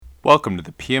Welcome to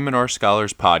the PM&R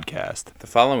Scholars Podcast. The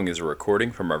following is a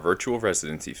recording from our virtual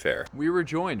residency fair. We were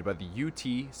joined by the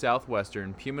UT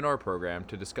Southwestern PM&R program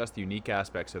to discuss the unique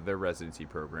aspects of their residency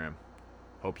program.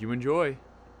 Hope you enjoy.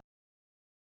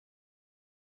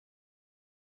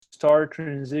 Start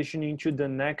transitioning to the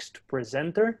next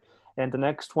presenter, and the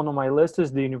next one on my list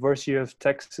is the University of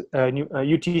Texas,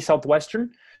 UT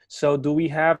Southwestern. So, do we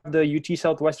have the UT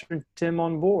Southwestern team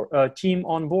on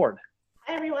board?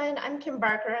 Hi everyone, I'm Kim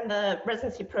Barker. I'm the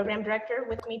residency program director.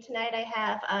 With me tonight, I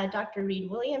have Dr. Reed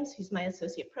Williams, who's my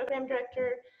associate program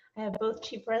director. I have both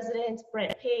chief residents,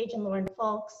 Brett Page and Lauren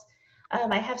Fulks.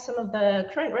 I have some of the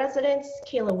current residents,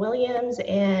 Kayla Williams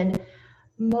and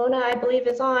Mona, I believe,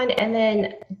 is on, and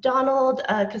then Donald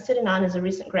Kasitanon is a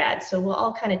recent grad. So we'll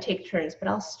all kind of take turns, but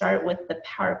I'll start with the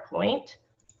PowerPoint.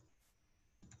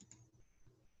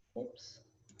 Oops.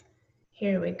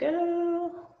 Here we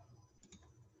go.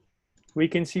 We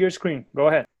can see your screen. Go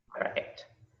ahead. All right.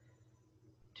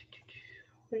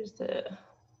 Where's the...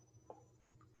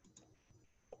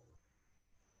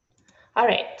 All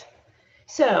right.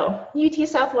 So UT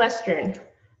Southwestern.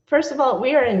 First of all,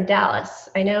 we are in Dallas.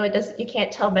 I know you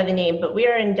can't tell by the name, but we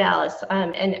are in Dallas.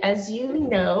 And as you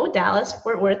know,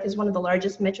 Dallas-Fort Worth is one of the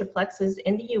largest metroplexes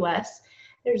in the US.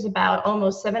 There's about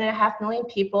almost 7.5 million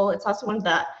people. It's also one of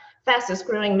the fastest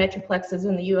growing metroplexes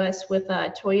in the US with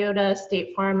Toyota,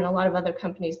 State Farm, and a lot of other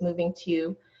companies moving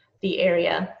to the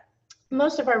area.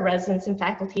 Most of our residents and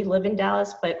faculty live in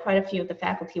Dallas, but quite a few of the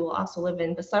faculty will also live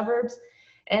in the suburbs.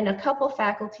 And a couple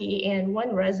faculty and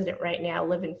one resident right now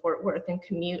live in Fort Worth and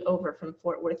commute over from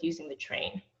Fort Worth using the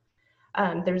train.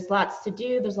 There's lots to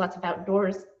do. There's lots of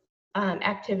outdoors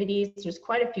activities. There's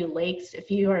quite a few lakes. If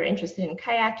you are interested in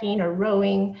kayaking or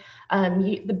rowing,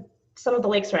 some of the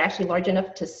lakes are actually large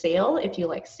enough to sail if you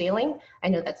like sailing. I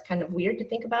know that's kind of weird to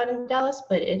think about in Dallas,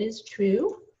 but it is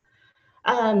true.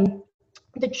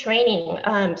 The training,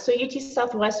 so UT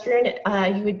Southwestern,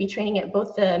 you would be training at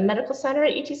both the medical center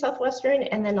at UT Southwestern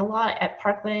and then a lot at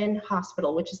Parkland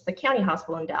Hospital, which is the county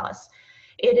hospital in Dallas.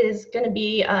 It is going to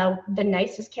be the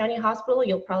nicest county hospital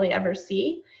you'll probably ever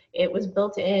see. It was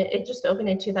built it just opened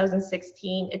in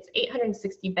 2016. It's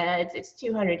 860 beds. It's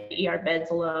 200 ER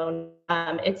beds alone.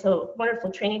 It's a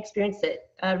wonderful training experience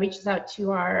that reaches out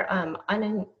to our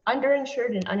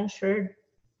underinsured and uninsured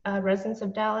residents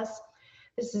of Dallas.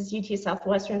 This is UT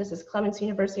Southwestern. This is Clements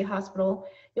University Hospital.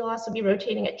 You'll also be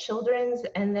rotating at Children's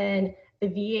and then the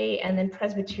VA and then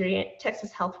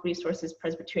Texas Health Resources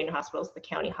Presbyterian Hospital is the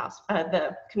county hospital,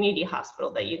 the community hospital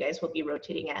that you guys will be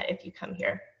rotating at if you come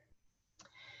here.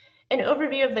 An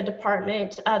overview of the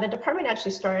department. The department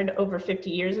actually started over 50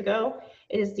 years ago.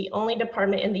 It is the only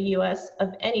department in the US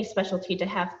of any specialty to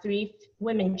have 3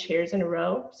 women chairs in a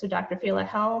row. So Dr. Fela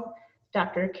Helm,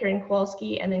 Dr. Karen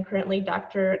Kowalski, and then currently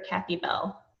Dr. Kathy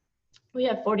Bell. We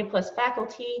have 40 plus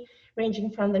faculty ranging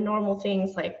from the normal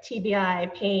things like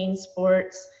TBI, pain,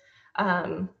 sports,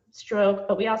 stroke,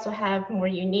 but we also have more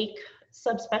unique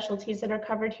subspecialties that are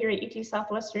covered here at UT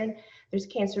Southwestern. There's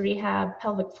cancer rehab,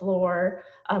 pelvic floor,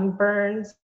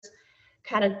 burns.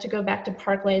 Kind of to go back to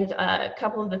Parkland, a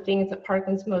couple of the things that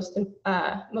Parkland's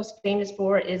most famous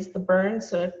for is the burn.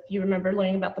 So if you remember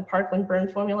learning about the Parkland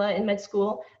burn formula in med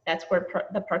school, that's where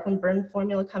the Parkland burn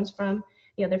formula comes from.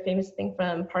 The other famous thing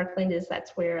from Parkland is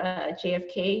that's where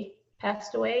JFK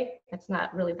passed away. That's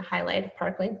not really the highlight of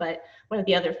Parkland, but one of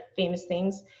the other famous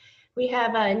things. We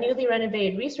have a newly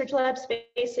renovated research lab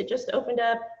space that just opened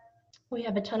up. We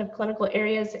have a ton of clinical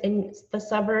areas in the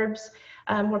suburbs.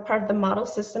 We're part of the model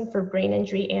system for brain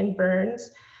injury and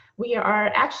burns. We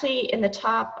are actually in the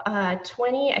top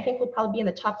 20. I think we'll probably be in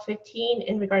the top 15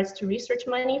 in regards to research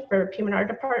money for PM&R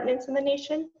departments in the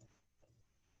nation.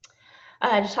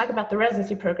 To talk about the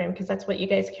residency program, because that's what you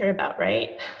guys care about,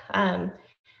 right?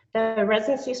 The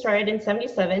residency started in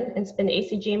 '77 and it's been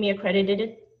ACGME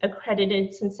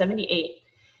accredited since '78.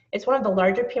 It's one of the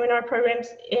larger PM&R programs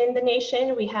in the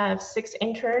nation. We have 6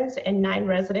 interns and 9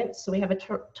 residents, so we have a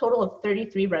total of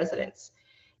 33 residents.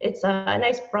 It's a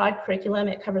nice broad curriculum.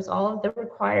 It covers all of the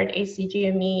required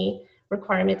ACGME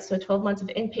requirements, so 12 months of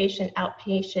inpatient,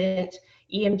 outpatient,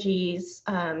 EMGs,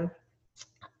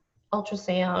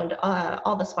 ultrasound,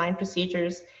 all the spine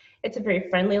procedures. It's a very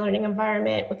friendly learning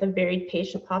environment with a varied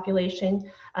patient population.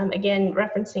 Again,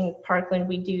 referencing Parkland,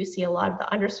 we do see a lot of the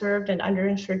underserved and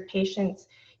underinsured patients.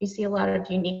 You see a lot of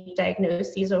unique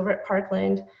diagnoses over at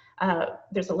Parkland.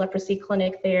 There's a leprosy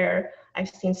clinic there. I've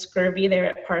seen scurvy there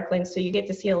at Parkland, so you get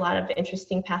to see a lot of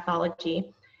interesting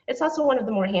pathology. It's also one of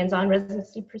the more hands-on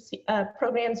residency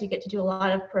programs. You get to do a lot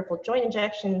of peripheral joint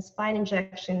injections, spine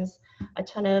injections, a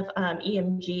ton of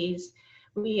EMGs.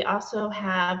 We also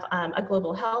have a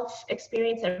global health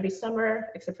experience every summer,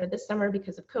 except for this summer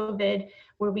because of COVID,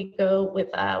 where we go with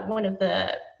one of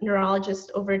the neurologists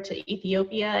over to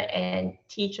Ethiopia and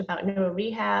teach about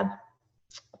neurorehab.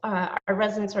 Our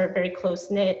residents are very close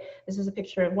knit. This is a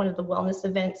picture of one of the wellness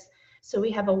events. So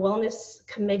we have a wellness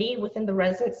committee within the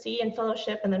residency and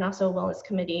fellowship, and then also a wellness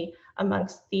committee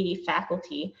amongst the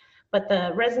faculty. But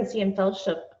the residency and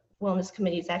fellowship wellness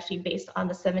committee is actually based on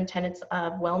the 7 tenets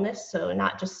of wellness. So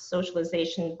not just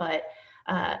socialization, but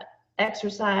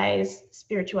exercise,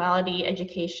 spirituality,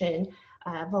 education,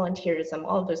 volunteerism,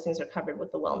 all of those things are covered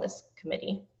with the wellness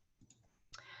committee.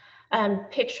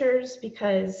 Pictures,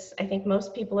 because I think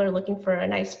most people are looking for a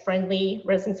nice friendly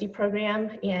residency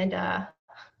program, and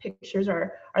pictures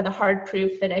are the hard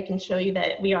proof that I can show you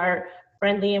that we are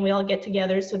friendly and we all get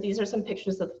together. So these are some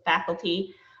pictures of the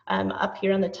faculty. Up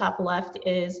here on the top left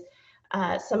is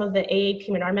some of the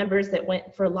AAP&R members that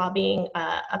went for lobbying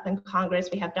up in Congress.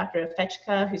 We have Dr.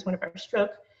 Fechka, who's one of our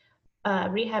stroke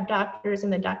rehab doctors,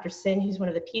 and then Dr. Sin, who's one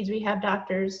of the peds rehab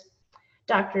doctors.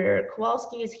 Dr.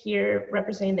 Kowalski is here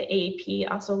representing the AAP,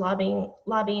 also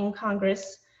lobbying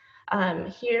Congress.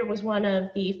 Here was one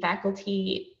of the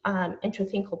faculty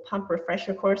intrathecal pump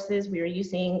refresher courses. We were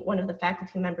using one of the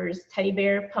faculty members' teddy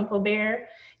bear, Pumpo Bear,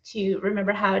 to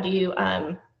remember how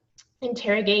to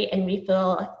interrogate and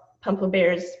refill Pumpo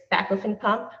Bear's baclofen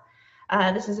pump.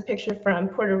 This is a picture from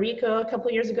Puerto Rico a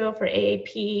couple years ago for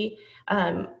AAP.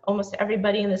 Almost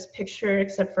everybody in this picture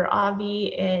except for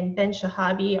Avi and Ben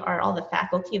Shahabi are all the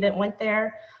faculty that went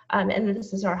there. And then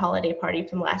this is our holiday party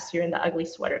from last year in the ugly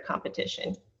sweater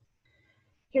competition.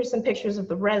 Here's some pictures of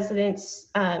the residents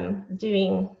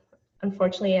doing,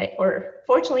 unfortunately, or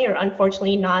fortunately or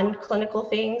unfortunately, non-clinical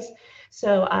things.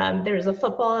 So there's a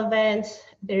football event.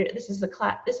 This is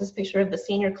a picture of the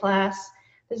senior class.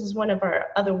 This is one of our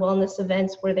other wellness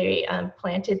events where they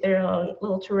planted their own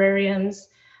little terrariums.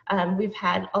 We've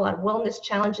had a lot of wellness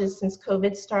challenges since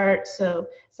COVID start. So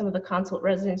some of the consult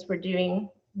residents were doing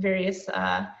various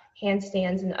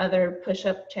handstands and other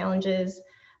push-up challenges.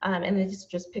 And these are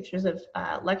just pictures of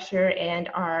lecture and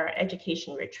our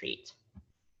education retreat.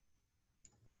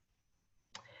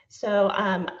 So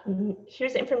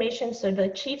here's information. So the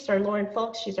chiefs are Lauren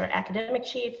Folks, she's our academic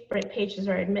chief. Brent Page is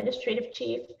our administrative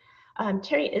chief.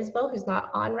 Terry Isbell, who's not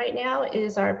on right now,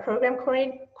 is our program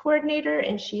coordinator,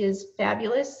 and she is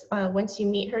fabulous. Once you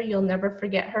meet her, you'll never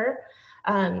forget her.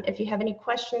 If you have any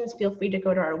questions, feel free to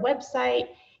go to our website.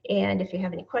 And if you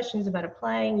have any questions about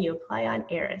applying, you apply on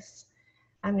ARIS.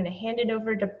 I'm going to hand it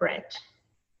over to Brent.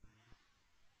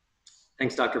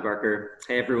 Thanks, Dr. Barker.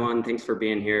 Hey, everyone. Thanks for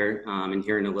being here and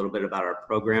hearing a little bit about our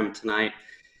program tonight.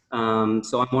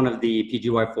 So I'm one of the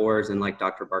PGY4s, and like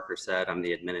Dr. Barker said, I'm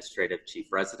the administrative chief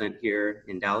resident here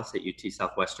in Dallas at UT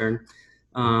Southwestern.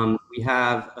 We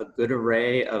have a good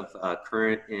array of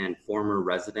current and former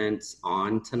residents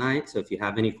on tonight. So if you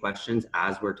have any questions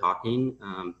as we're talking,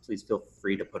 please feel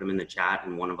free to put them in the chat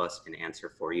and one of us can answer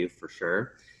for you for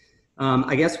sure.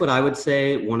 I guess what I would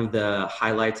say, one of the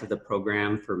highlights of the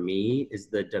program for me is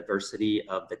the diversity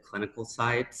of the clinical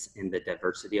sites and the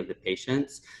diversity of the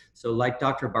patients. So like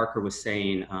Dr. Barker was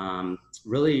saying,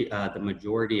 really the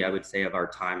majority, I would say, of our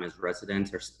time as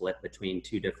residents are split between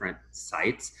 2 different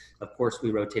sites. Of course, we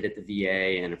rotate at the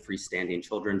VA and a freestanding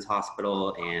children's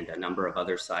hospital and a number of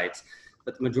other sites.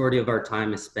 But the majority of our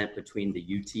time is spent between the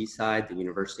UT side, the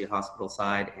University Hospital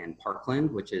side, and Parkland,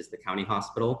 which is the county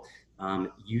hospital.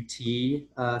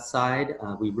 UT side,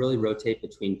 we really rotate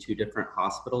between 2 different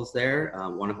hospitals there.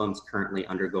 One of them is currently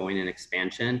undergoing an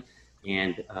expansion,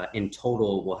 and in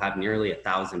total, we'll have nearly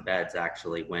 1,000 beds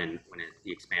actually when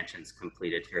the expansion is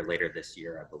completed here later this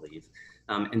year, I believe.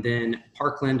 And then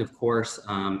Parkland, of course,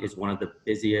 is one of the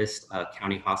busiest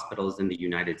county hospitals in the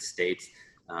United States.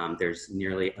 There's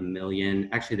nearly 1 million,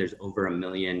 actually there's over 1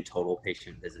 million total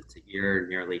patient visits a year,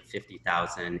 nearly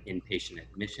 50,000 inpatient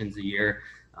admissions a year.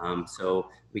 So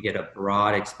we get a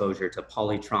broad exposure to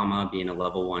polytrauma, being a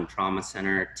level 1 trauma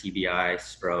center, TBI,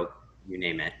 stroke, you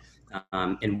name it.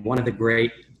 And one of the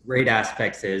great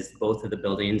aspects is both of the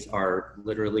buildings are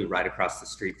literally right across the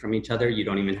street from each other. You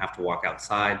don't even have to walk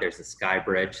outside. There's a sky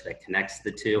bridge that connects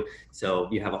the 2. So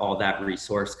you have all that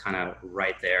resource kind of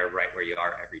right there, right where you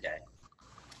are every day.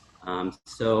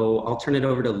 So I'll turn it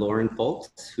over to Lauren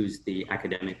Folks, who's the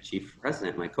academic chief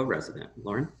resident, my co-resident.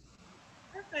 Lauren?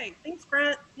 Perfect. Thanks,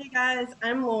 Brent. Hey, guys.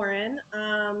 I'm Lauren.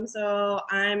 So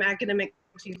I'm academic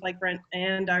chief, like Brent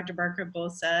and Dr. Barker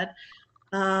both said.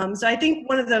 So I think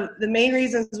one of the main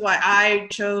reasons why I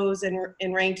chose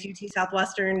and ranked UT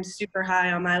Southwestern super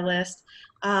high on my list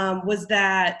was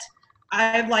that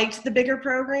I liked the bigger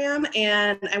program,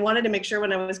 and I wanted to make sure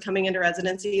when I was coming into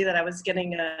residency that I was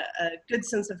getting a good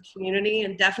sense of community.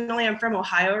 And definitely, I'm from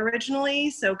Ohio originally,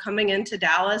 so coming into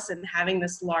Dallas and having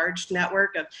this large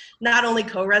network of not only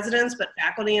co-residents, but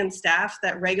faculty and staff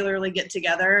that regularly get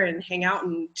together and hang out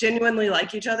and genuinely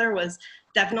like each other was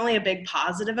definitely a big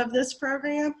positive of this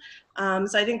program.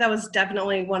 So I think that was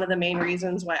definitely one of the main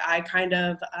reasons why I kind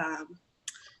of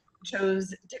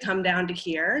chose to come down to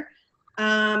here.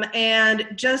 And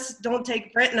just don't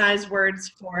take Brent and I's words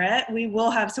for it. We will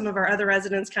have some of our other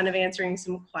residents kind of answering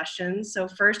some questions. So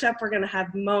first up, we're going to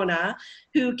have Mona,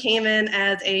 who came in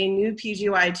as a new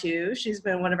PGY2. She's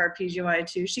been one of our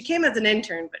PGY2. She came as an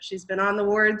intern, but she's been on the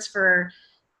wards for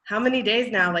how many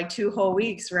days now? Like 2 whole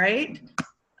weeks, right?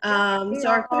 So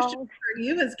our question for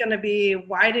you is going to be,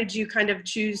 why did you kind of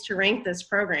choose to rank this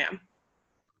program?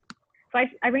 So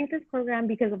I ranked this program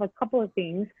because of a couple of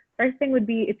things. First thing would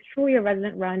be, it's truly a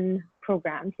resident-run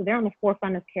program, so they're on the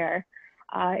forefront of care.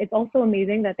 It's also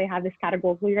amazing that they have this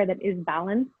categorical year that is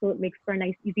balanced, so it makes for a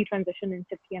nice, easy transition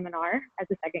into PM&R as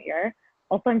a second year.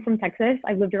 Also, I'm from Texas.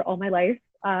 I've lived here all my life.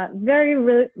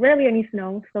 Rarely any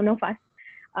snow, so no fuss.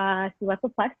 So that's a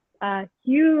plus.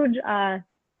 Huge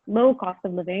low cost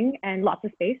of living and lots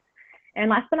of space. And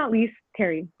last but not least,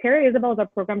 Terry. Terry Isabel is our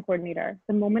program coordinator.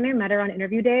 The moment I met her on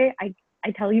interview day,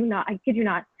 I tell you not, I kid you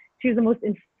not, she's the most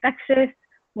infectious,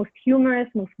 most humorous,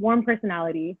 most warm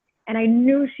personality. And I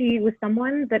knew she was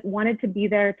someone that wanted to be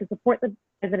there to support the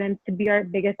residents, to be our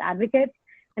biggest advocate.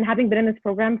 And having been in this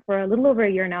program for a little over a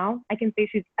year now, I can say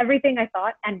she's everything I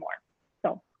thought and more.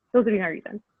 So those would be my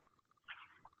reasons.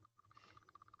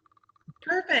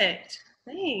 Perfect.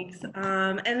 Thanks.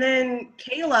 And then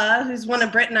Kayla, who's one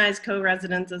of Britt and I's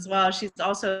co-residents as well, she's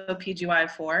also a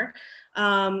PGY4.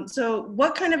 So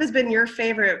what kind of has been your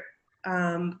favorite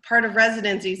part of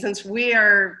residency, since we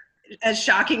are, as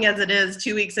shocking as it is,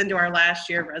 2 weeks into our last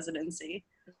year of residency?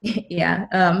 Yeah,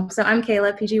 so I'm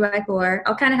Kayla, PGY4.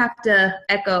 I'll kind of have to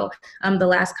echo the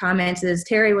last comments. Is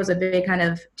Terry was a big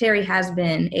Terry has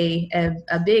been a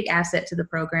big asset to the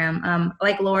program.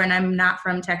 Like Lauren, I'm not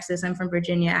from Texas, I'm from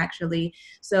Virginia actually.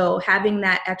 So having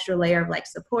that extra layer of like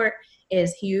support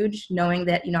is huge, knowing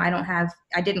that, you know,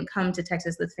 I didn't come to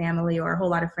Texas with family or a whole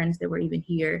lot of friends that were even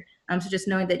here. So just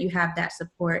knowing that you have that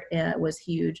support was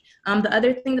huge. The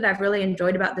other thing that I've really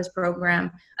enjoyed about this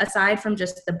program, aside from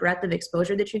just the breadth of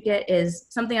exposure that you get, is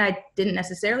something I didn't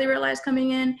necessarily realize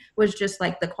coming in, was just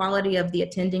like the quality of the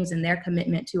attendings and their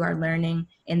commitment to our learning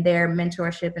and their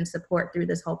mentorship and support through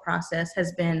this whole process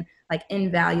has been like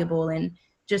invaluable. And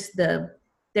just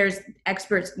there's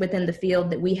experts within the field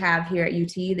that we have here at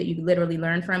UT that you literally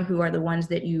learn from, who are the ones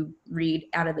that you read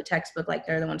out of the textbook, like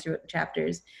they're the ones who wrote the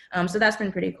chapters. So that's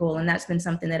been pretty cool. And that's been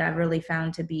something that I've really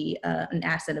found to be an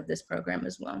asset of this program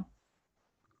as well.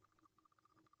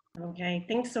 Okay,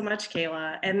 thanks so much,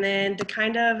 Kayla. And then to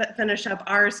kind of finish up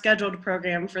our scheduled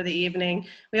program for the evening,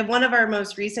 we have one of our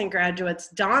most recent graduates,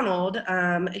 Donald,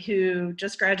 who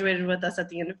just graduated with us at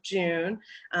the end of June,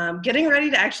 getting ready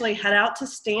to actually head out to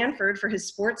Stanford for his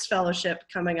sports fellowship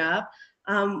coming up.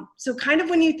 So kind of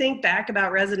when you think back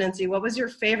about residency, what was your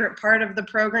favorite part of the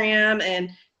program? And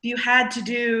if you had to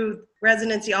do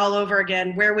residency all over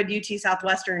again, where would UT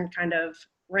Southwestern kind of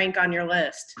rank on your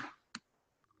list?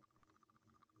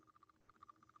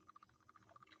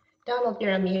 Donald,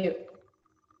 you're on mute.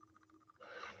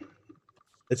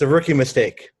 It's a rookie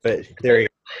mistake, but there you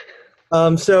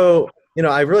go. So, you know,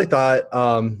 I really thought,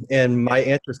 and my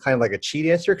answer is kind of like a cheat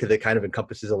answer because it kind of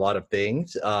encompasses a lot of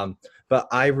things. But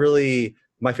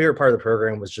my favorite part of the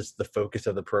program was just the focus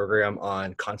of the program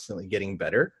on constantly getting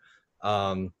better.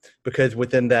 Because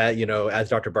within that, you know, as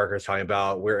Dr. Barker is talking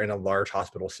about, we're in a large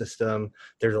hospital system.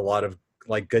 There's a lot of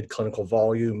like good clinical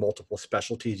volume, multiple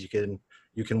specialties you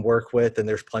can work with, and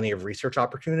there's plenty of research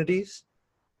opportunities.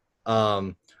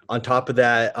 On top of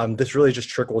that, this really just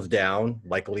trickles down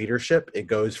like leadership. It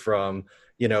goes from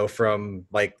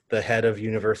like the head of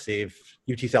University of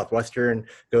UT Southwestern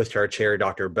goes to our chair,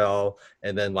 Dr. Bell,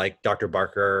 and then like Dr.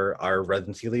 Barker, our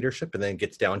residency leadership, and then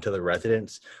gets down to the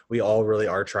residents. We all really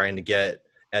are trying to get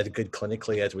as good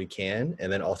clinically as we can,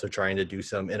 and then also trying to do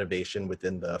some innovation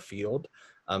within the field.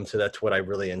 So that's what I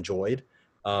really enjoyed.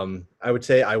 I would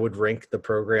say I would rank the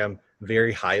program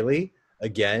very highly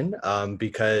again,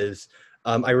 because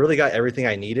I really got everything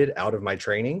I needed out of my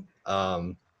training.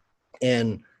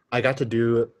 And I got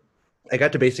to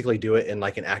basically do it in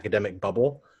like an academic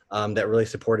bubble that really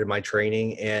supported my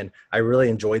training. And I really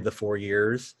enjoyed the 4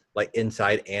 years, like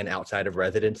inside and outside of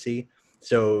residency.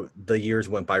 So the years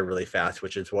went by really fast,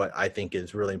 which is what I think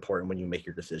is really important when you make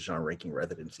your decision on ranking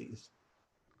residencies.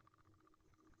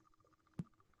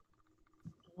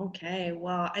 Okay,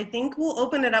 well, I think we'll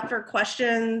open it up for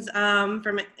questions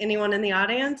from anyone in the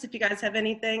audience, if you guys have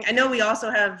anything. I know we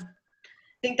also have,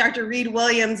 I think Dr. Reed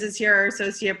Williams is here, our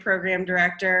Associate Program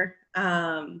Director.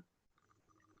 But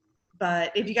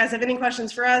if you guys have any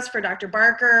questions for us, for Dr.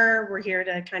 Barker, we're here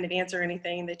to kind of answer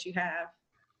anything that you have.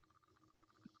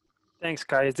 Thanks,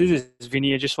 guys. This is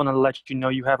Vinny. I just want to let you know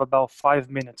you have about 5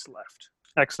 minutes left.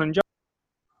 Excellent job.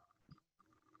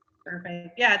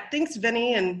 Perfect. Yeah, thanks,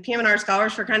 Vinny and PM&R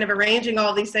Scholars for kind of arranging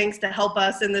all these things to help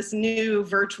us in this new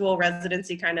virtual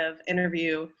residency kind of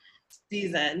interview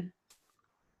season.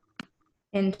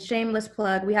 And shameless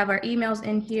plug, we have our emails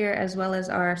in here as well as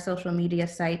our social media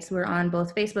sites. We're on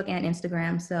both Facebook and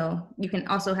Instagram, so you can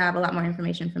also have a lot more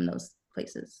information from those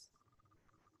places.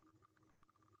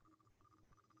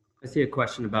 I see a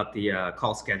question about the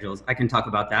call schedules. I can talk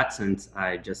about that since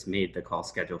I just made the call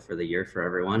schedule for the year for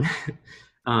everyone.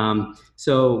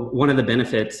 So one of the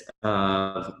benefits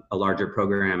of a larger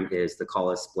program is the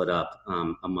call is split up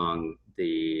among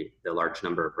the large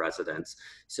number of residents.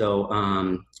 So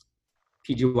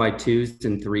PGY 2s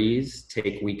and 3s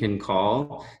take weekend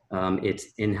call. It's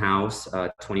in-house,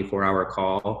 24-hour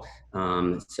call.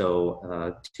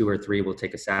 So 2 or 3 will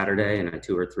take a Saturday and a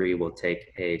 2 or 3 will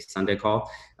take a Sunday call.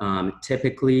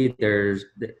 Typically, there's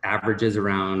the averages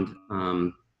around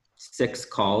 6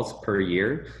 calls per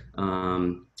year.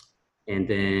 And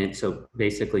then, so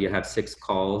basically you have 6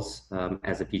 calls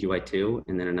as a PGY2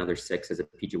 and then another 6 as a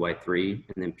PGY3,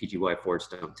 and then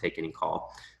PGY4s don't take any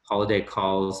call. Holiday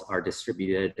calls are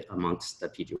distributed amongst the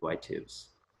PGY2s.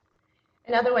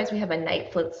 And otherwise we have a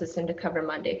night float system to cover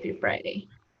Monday through Friday.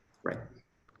 Right.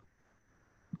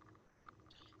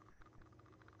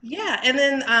 Yeah, and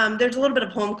then there's a little bit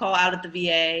of home call out at the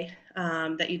VA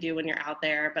that you do when you're out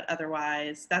there, but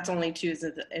otherwise that's only 2s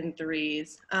and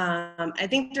 3s. I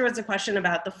think there was a question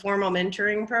about the formal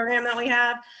mentoring program that we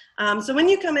have. So when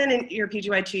you come in your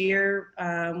PGY2 year,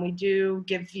 we do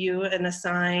give you an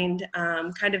assigned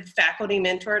kind of faculty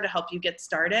mentor to help you get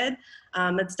started.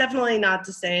 It's definitely not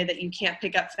to say that you can't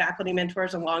pick up faculty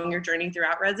mentors along your journey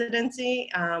throughout residency,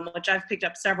 which I've picked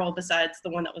up several besides the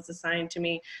one that was assigned to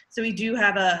me. So we do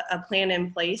have a plan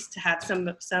in place to have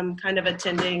some kind of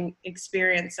attending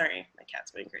experience. Sorry, my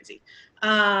cat's going crazy.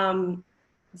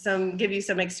 Give you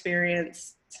some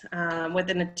experience with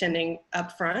an attending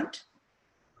up front.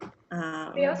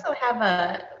 We also have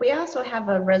a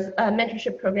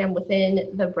mentorship program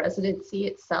within the residency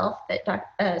itself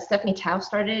that Stephanie Tao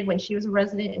started when she was a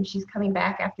resident, and she's coming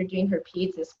back after doing her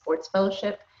PEDS and sports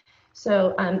fellowship.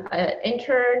 So an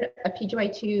intern, a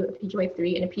PGY2, a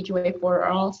PGY3, and a PGY4 are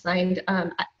all assigned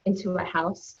into a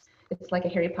house. It's like a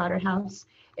Harry Potter house.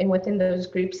 And within those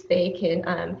groups, they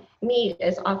can meet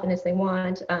as often as they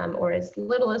want or as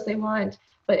little as they want,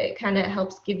 but it kind of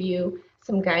helps give you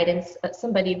some guidance,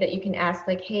 somebody that you can ask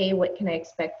like, hey, what can I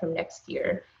expect from next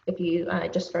year? If you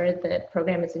just started the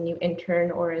program as a new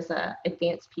intern or as an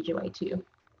advanced PGY2.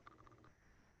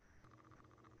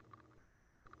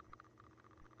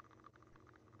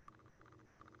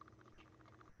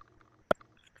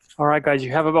 All right, guys,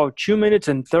 you have about 2 minutes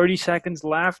and 30 seconds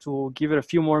left. We'll give it a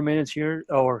few more minutes here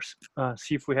or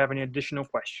see if we have any additional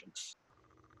questions.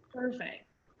 Perfect.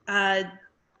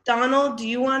 Donald, do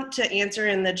you want to answer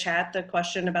in the chat the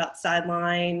question about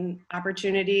sideline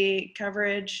opportunity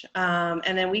coverage?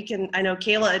 And then I know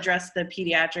Kayla addressed the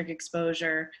pediatric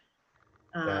exposure.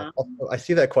 Yeah. I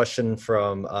see that question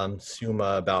from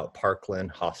Suma about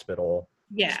Parkland Hospital.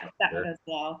 Yeah, that as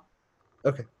well.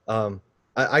 Okay.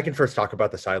 I can first talk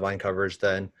about the sideline coverage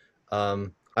then.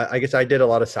 I guess I did a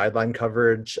lot of sideline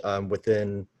coverage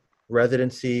within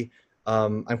residency.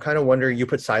 I'm kind of wondering, you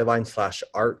put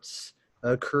sideline/arts,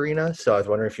 Karina, so I was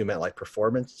wondering if you meant like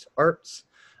performance arts.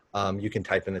 You can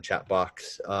type in the chat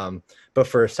box. But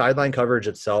for sideline coverage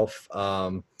itself,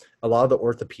 a lot of the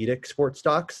orthopedic sports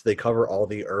docs, they cover all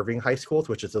the Irving high schools,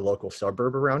 which is a local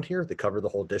suburb around here. They cover the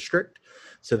whole district.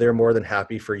 So they're more than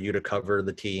happy for you to cover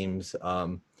the teams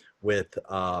with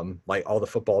like all the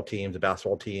football teams, the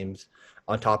basketball teams.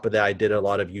 On top of that, I did a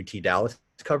lot of UT Dallas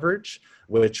coverage,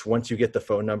 which once you get the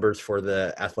phone numbers for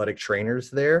the athletic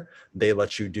trainers there, they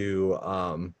let you do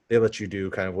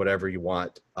kind of whatever you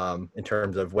want in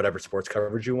terms of whatever sports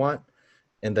coverage you want.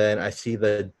 And then I see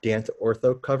the dance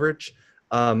ortho coverage.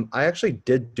 I actually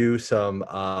did do some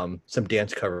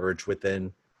dance coverage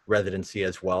within residency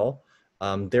as well.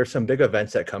 There's some big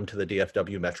events that come to the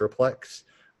DFW Metroplex.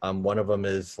 One of them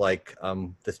is like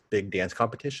this big dance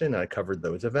competition, and I covered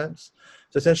those events.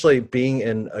 So essentially, being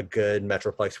in a good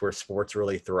Metroplex where sports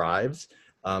really thrives,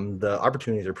 the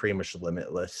opportunities are pretty much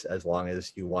limitless as long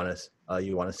as you want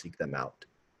to seek them out.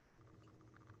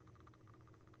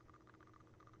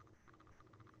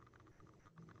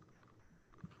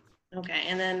 Okay,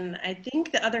 and then I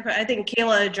think I think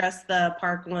Kayla addressed the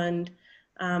Parkland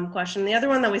question. The other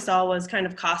one that we saw was kind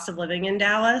of cost of living in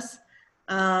Dallas.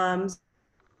 I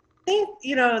think,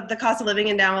 the cost of living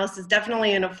in Dallas is definitely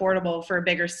unaffordable for a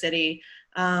bigger city.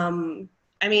 I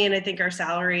mean, I think our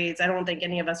salaries, I don't think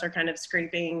any of us are kind of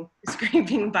scraping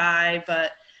by,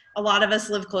 but a lot of us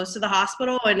live close to the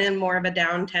hospital and in more of a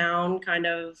downtown kind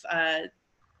of,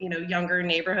 younger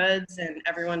neighborhoods, and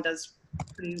everyone does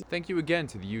pretty. Thank you again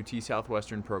to the UT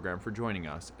Southwestern program for joining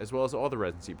us, as well as all the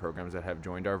residency programs that have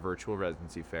joined our virtual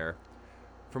residency fair.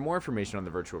 For more information on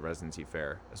the virtual residency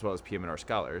fair, as well as PM&R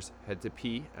Scholars, head to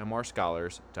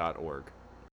pmrscholars.org.